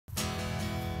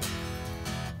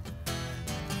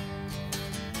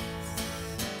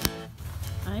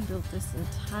built this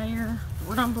entire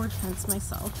board-on-board fence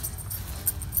myself.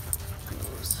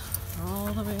 Goes all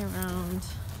the way around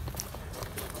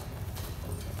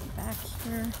back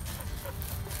here.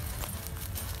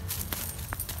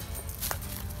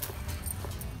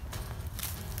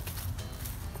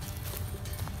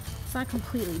 It's not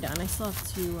completely done. I still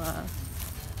have to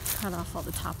cut off all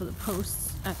the top of the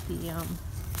posts at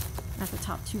the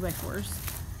top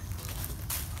 2x4s.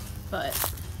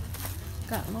 But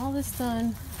gotten all this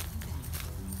done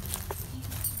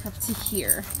up to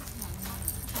here.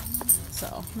 So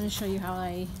I'm going to show you how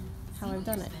I've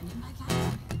done it.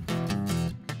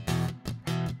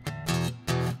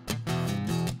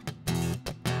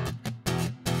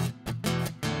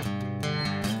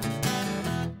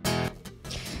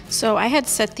 So I had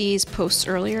set these posts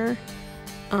earlier.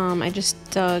 I just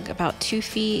dug about 2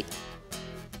 feet,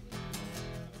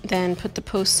 then put the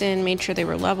posts in, made sure they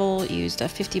were level, used a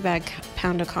 50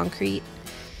 pound of concrete.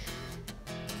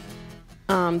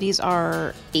 These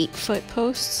are 8-foot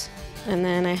posts, and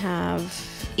then I have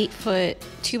 8-foot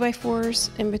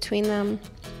 2x4s in between them.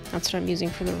 That's what I'm using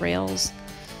for the rails.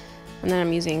 And then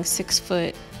I'm using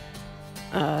 6-foot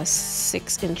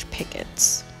 6-inch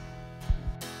pickets.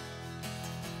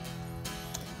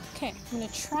 Okay, I'm going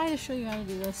to try to show you how to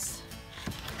do this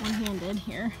one-handed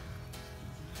here.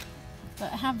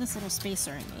 But I have this little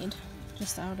spacer I made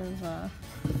just out of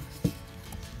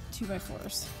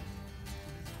 2x4s.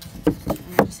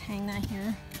 And I just hang that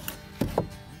here.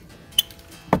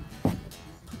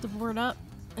 Put the board up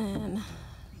and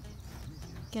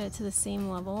get it to the same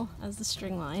level as the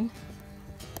string line.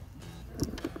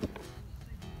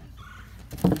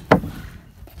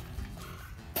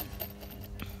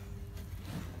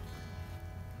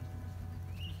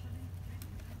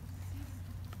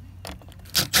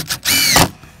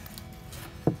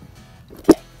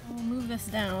 This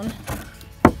down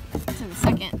to the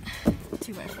second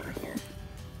 2x4 here.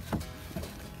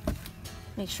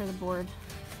 Make sure the board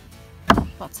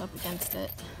butts up against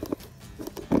it.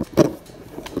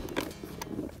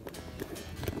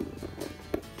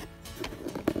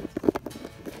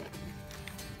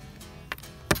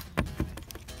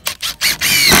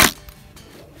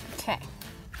 Okay.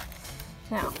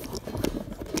 Now,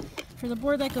 for the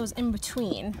board that goes in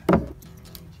between,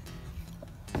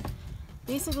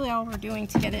 basically all we're doing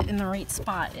to get it in the right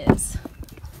spot is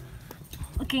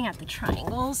looking at the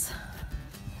triangles.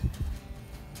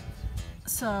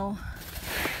 So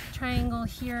triangle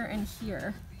here and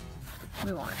here,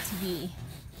 we want it to be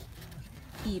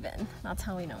even. That's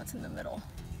how we know it's in the middle.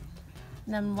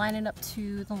 And then line it up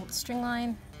to the string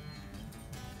line,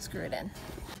 screw it in.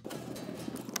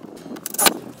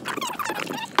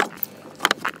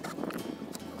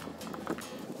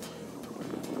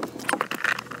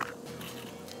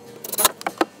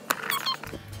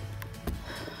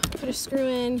 Put a screw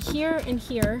in here and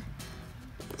here,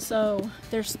 so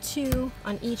there's 2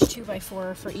 on each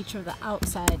 2x4 for each of the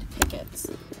outside pickets.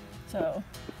 So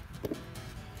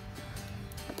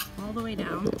all the way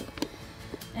down,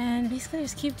 and basically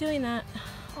just keep doing that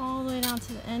all the way down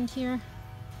to the end here.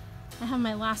 I have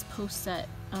my last post set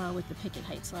with the picket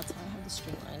height, so that's how I have the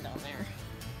string line down there.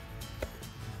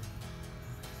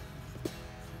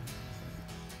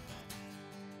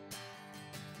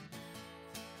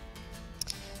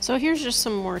 So here's just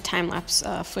some more time-lapse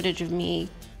footage of me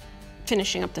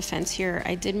finishing up the fence here.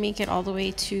 I did make it all the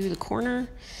way to the corner.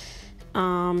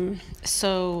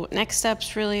 So next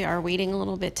steps really are waiting a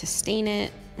little bit to stain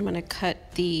it. I'm going to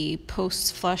cut the posts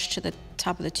flush to the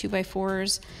top of the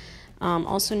 2x4s.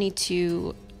 Also need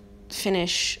to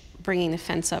finish bringing the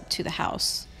fence up to the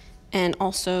house, and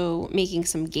also making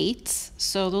some gates.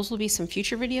 So those will be some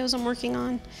future videos I'm working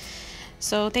on.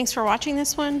 So thanks for watching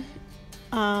this one.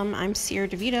 I'm Sierra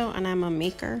DeVito, and I'm a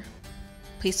maker.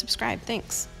 Please subscribe.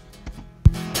 Thanks.